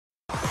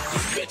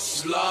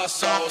Lost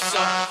soul,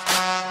 son.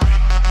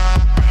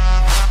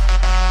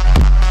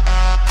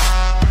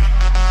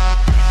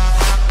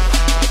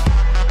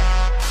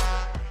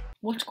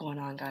 What's going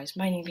on, guys?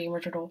 My name is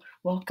Gamer Turtle.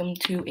 Welcome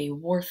to a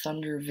War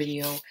Thunder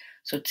video.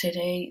 So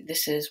today,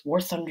 this is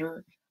War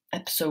Thunder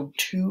episode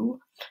 2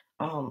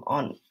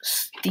 on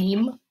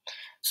Steam.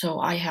 So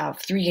I have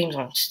 3 games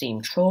on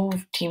Steam: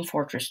 Trove, Team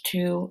Fortress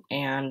 2,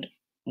 and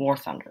War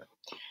Thunder.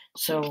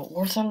 So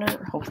War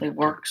Thunder hopefully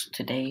works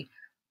today.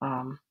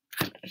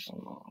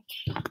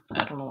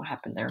 I don't know what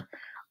happened there.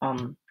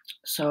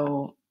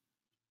 So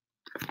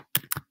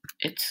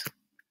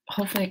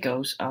hopefully it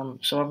goes.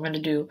 So I'm gonna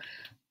do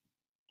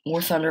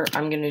War Thunder.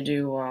 I'm gonna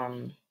do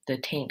the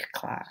tank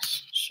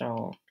class.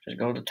 So just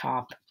go to the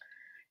top,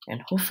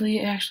 and hopefully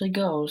it actually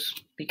goes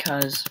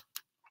because.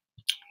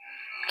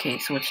 Okay,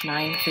 so it's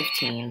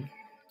 9:15.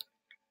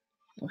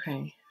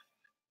 Okay,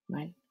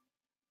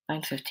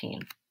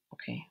 9:15.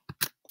 Okay.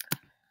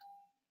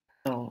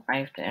 So I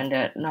have to end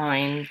at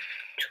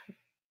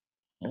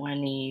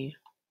 9:25,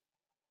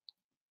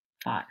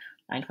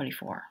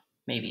 9:24,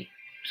 maybe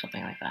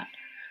something like that.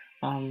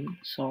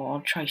 So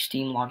I'll try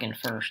Steam login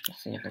first to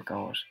see if it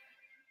goes.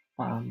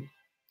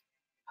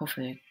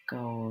 Hopefully it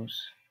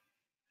goes.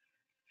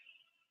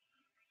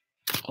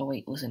 Oh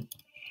wait, listen.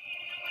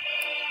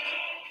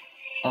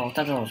 Oh, I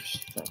thought that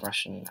was the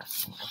Russian.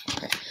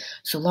 Okay.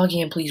 So log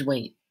in, please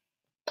wait.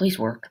 Please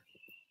work.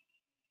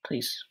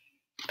 Please.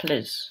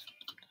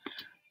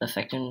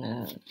 Affecting.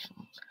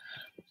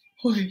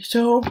 Okay,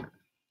 so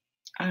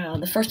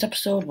the first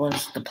episode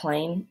was the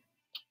plane,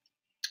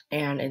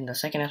 and in the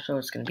second episode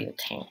it's going to be the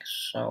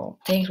tanks. So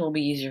tanks will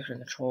be easier to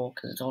control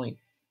because it's only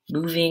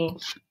moving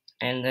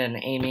and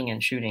then aiming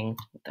and shooting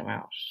with the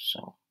mouse.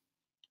 So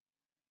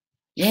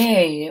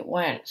yay, it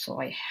went.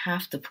 So I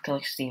have to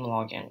click Steam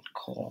login.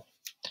 Cool.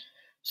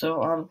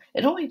 So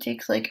it only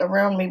takes like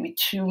around maybe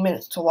 2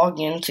 minutes to log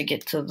in to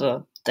get to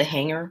the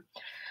hangar,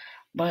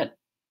 but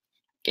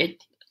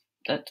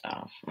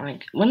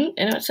like when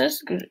it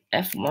says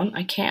F1,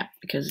 I can't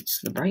because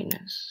it's the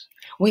brightness.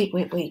 Wait.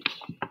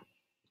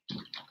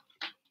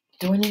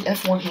 Do I need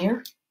F1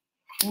 here?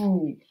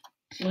 Ooh,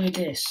 look at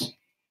this.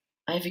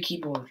 I have a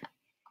keyboard.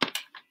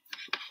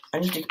 I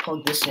need to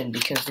plug this in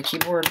because the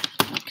keyboard,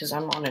 because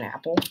I'm on an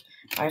Apple,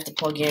 I have to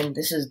plug in.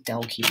 This is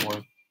Dell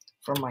keyboard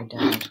from my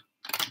dad.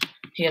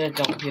 He had a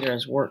Dell computer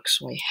as work,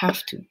 so I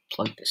have to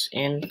plug this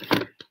in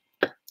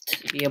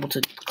to be able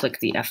to click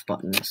the F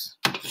buttons.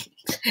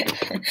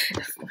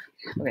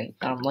 Okay,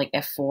 like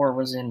F4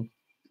 was in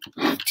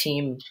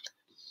Team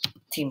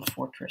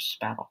Fortress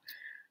Battle.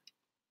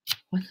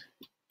 What?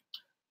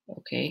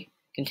 Okay,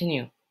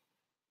 continue.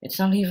 It's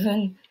not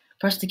even.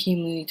 Press the key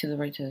moving to the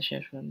right to the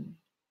shift button.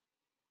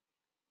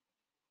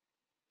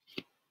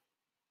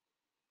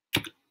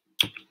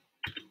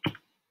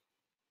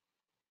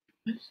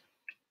 What?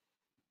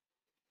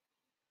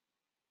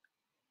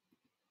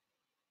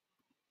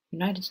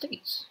 United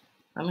States.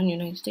 I'm in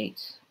United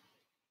States.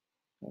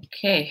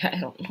 Okay, I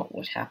don't know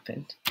what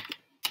happened.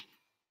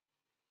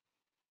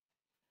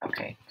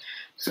 Okay,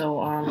 so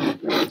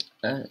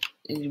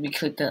we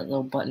click that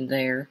little button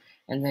there,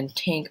 and then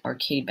tank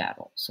arcade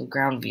battle. So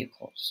ground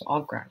vehicles,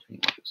 all ground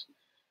vehicles.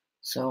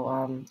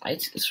 So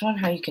it's fun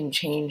how you can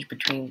change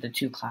between the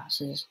two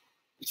classes.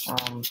 I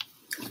have to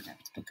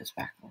put this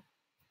back on.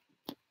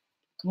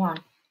 Come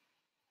on.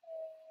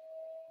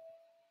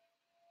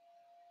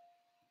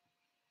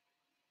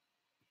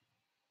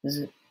 Is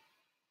it?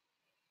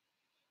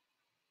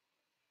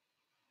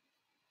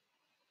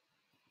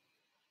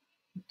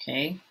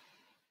 Okay.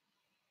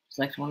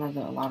 Select one of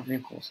the allowed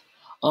vehicles.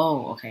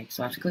 Oh, okay.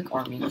 So I have to click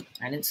Army.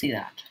 I didn't see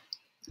that.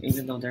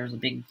 Even though there's a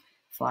big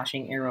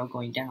flashing arrow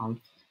going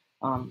down.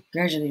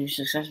 Gradually you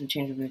successfully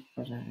change the vehicle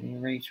president and you're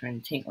ready to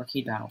run tank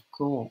arcade battle.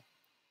 Cool.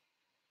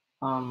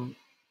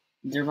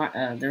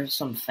 There's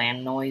some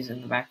fan noise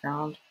in the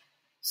background,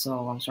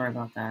 so I'm sorry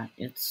about that.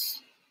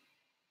 It's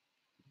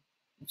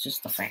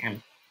just the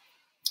fan.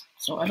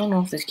 So I don't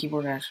know if this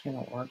keyboard is actually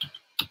gonna work.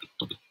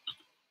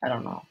 I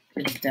don't know.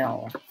 It's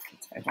Dell.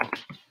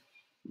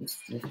 This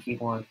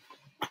keyboard.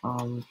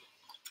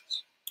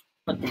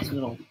 Put these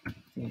little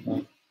things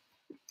up.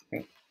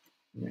 Okay.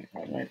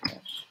 Like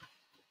this.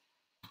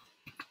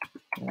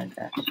 Like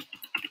that.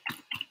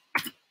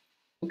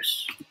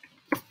 Oops.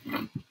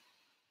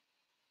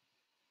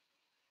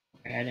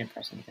 Okay, I didn't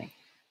press anything.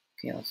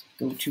 Okay, let's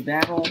go to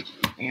battle,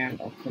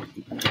 and I'll click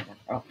the other one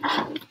up.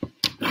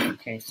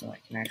 Okay, so I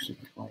can actually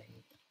play.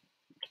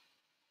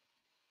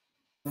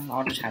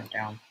 I'll just have it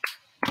down.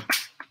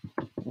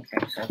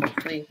 Okay, so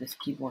hopefully this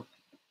keyboard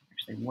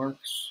actually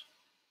works.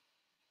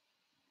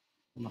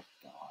 Oh my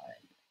god.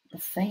 The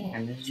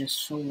fan is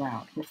just so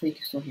loud. Hopefully you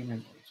can still hear my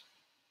voice.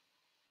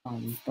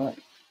 But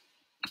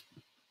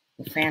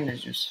the fan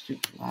is just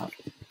super loud.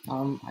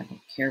 I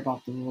don't care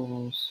about the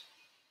rules.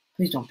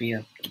 Please don't be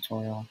a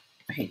tutorial.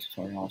 I hate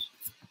tutorials.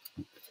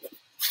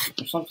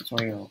 There's some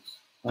tutorials,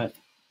 but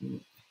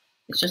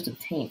it's just a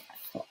tank.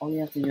 All you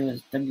have to do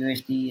is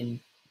WSD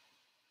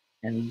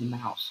and the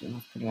mouse, and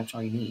that's pretty much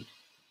all you need.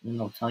 And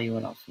it'll tell you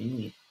what else you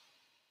need.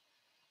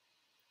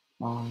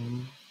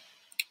 Come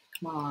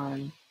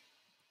on.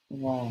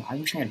 Whoa, I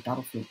wish I had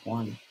Battlefield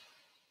 1. It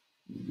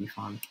would be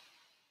fun.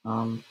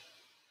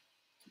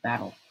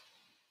 Battle.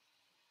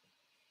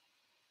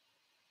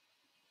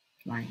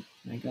 Can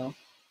I go?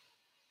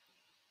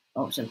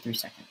 Oh, it said 3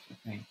 seconds.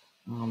 Okay.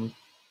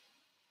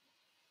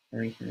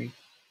 Hurry.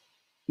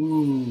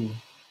 Ooh.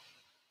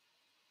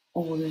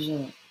 Oh, there's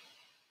a...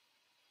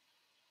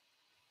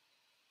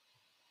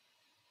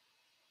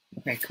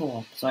 Okay,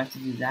 cool. So I have to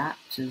do that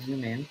to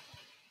zoom in.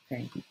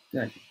 Okay,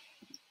 good.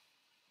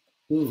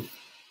 Ooh.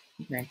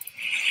 Okay.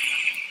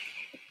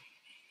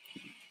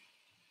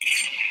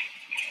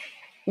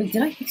 Wait,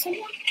 did I hit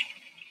someone?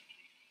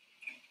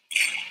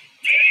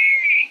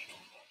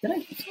 Did I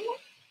hit someone?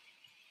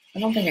 I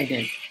don't think I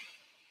did.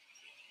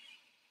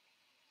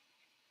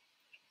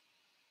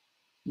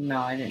 No,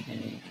 I didn't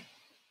hit anyone.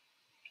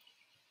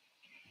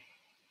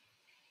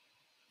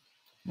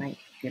 Can I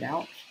get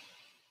out?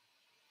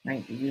 Can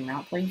I zoom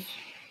out, please?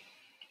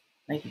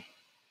 Thank you.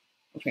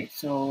 Okay,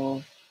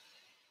 so...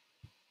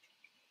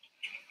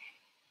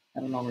 I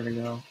don't know where to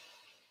go.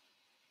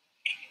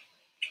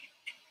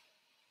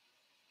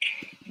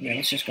 Yeah,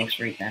 let's just go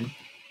straight then.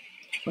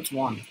 What's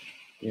 1?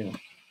 2.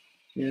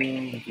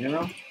 2,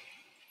 0.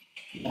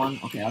 1.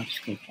 Okay, I'll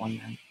just click 1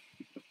 then.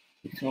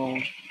 So...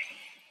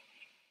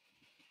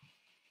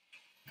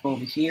 Go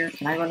over here.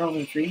 Can I run over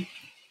the tree?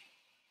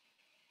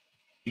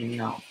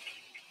 No.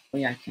 Oh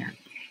yeah, I can.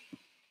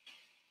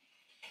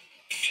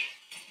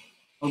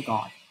 Oh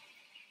god.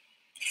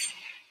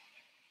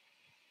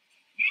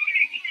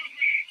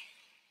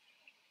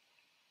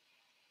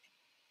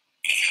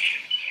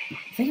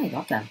 I think I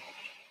got them.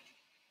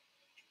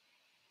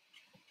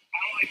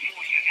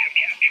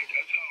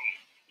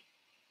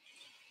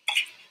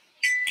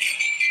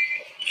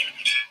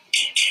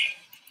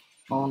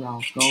 Oh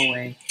no, go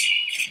away.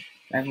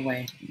 Drive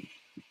away.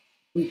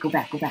 Wait, go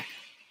back.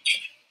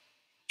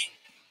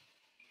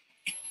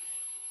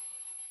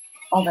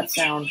 Oh, that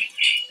sound.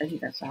 I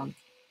hate that sound.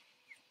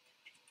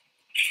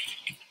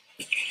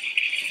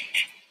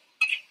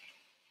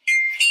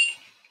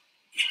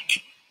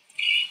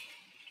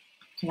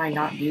 Can I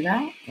not do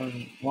that? Or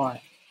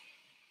what?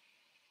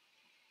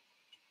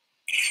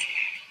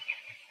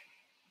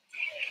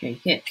 Okay,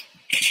 hit.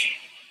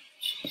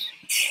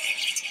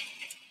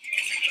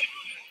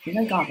 I think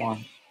I got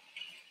one.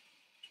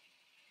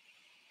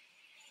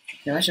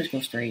 Okay, let's just go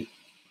straight.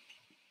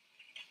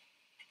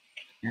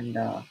 And,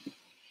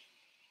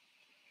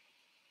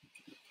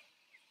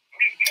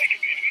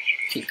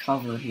 take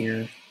cover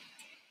here.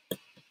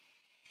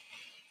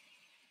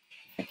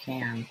 I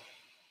can.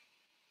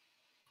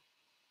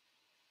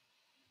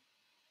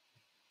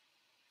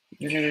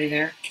 Is anybody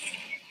there?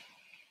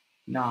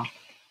 No.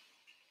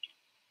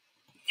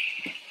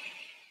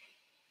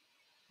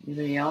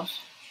 Anybody else?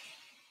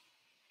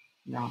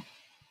 No.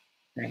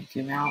 Okay,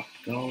 zoom out.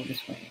 Go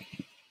this way.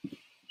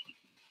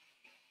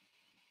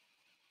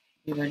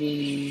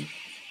 Anybody?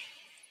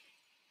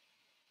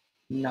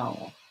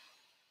 No.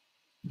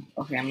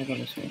 Okay, I'm gonna go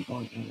this way. Go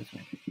this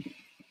way. Is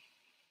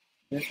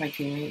this my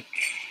teammate?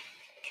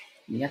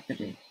 Yep,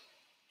 it is.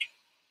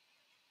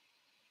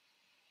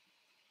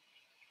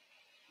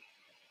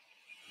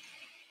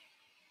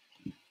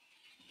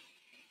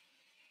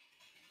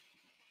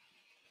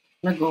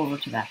 I'm gonna go over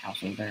to that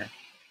house over there.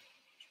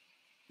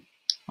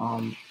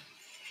 Okay.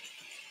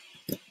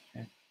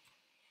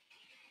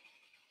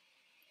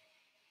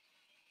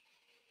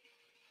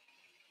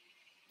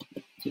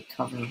 Take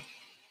cover.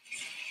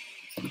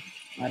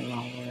 I don't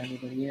know where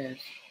anybody is.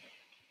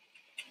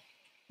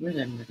 Where's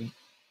everybody?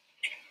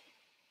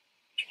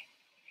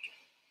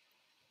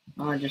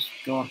 I'm gonna just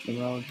go up the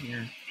road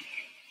here.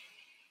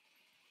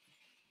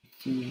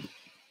 See.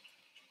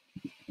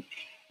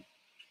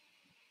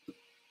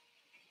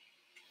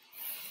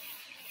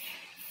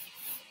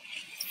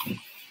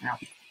 Ow.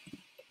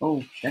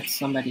 Oh, that's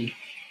somebody.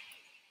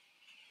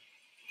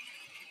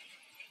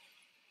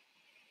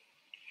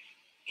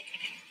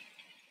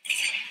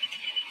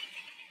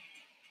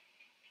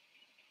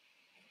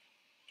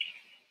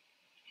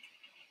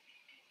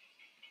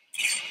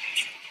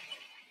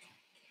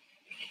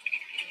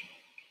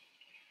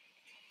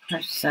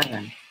 Press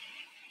 7.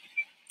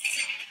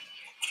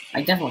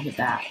 I definitely hit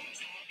that.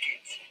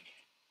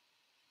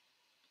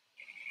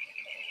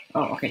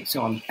 Oh, okay,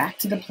 so I'm back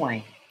to the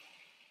plane.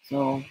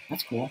 So,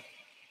 that's cool.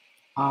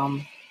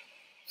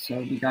 So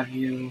we gotta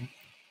do...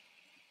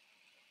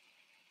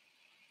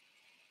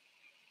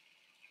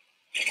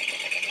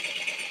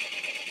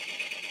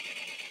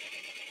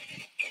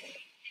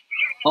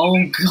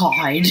 Oh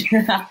god!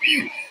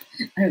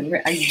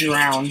 I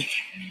drowned.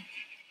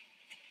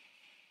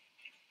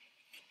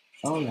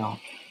 Oh no.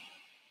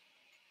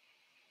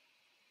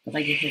 Did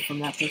I get hit from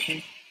that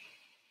person?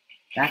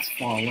 That's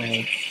far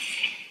away.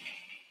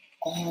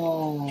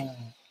 Oh.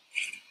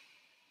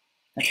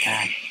 That's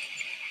bad.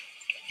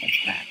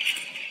 That's bad.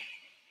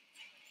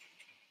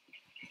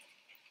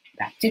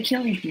 Back to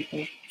killing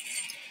people.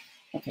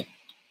 Okay.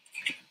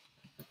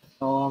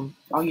 So,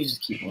 I'll use the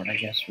keyboard, I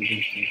guess, for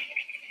these two.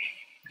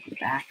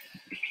 Back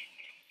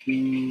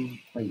to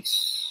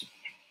place.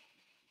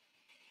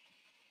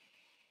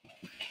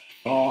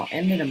 Oh, I'll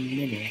end in a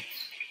minute.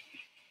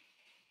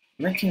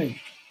 I'm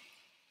actually,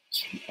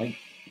 like,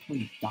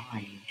 I'm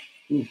dying.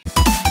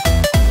 Ooh.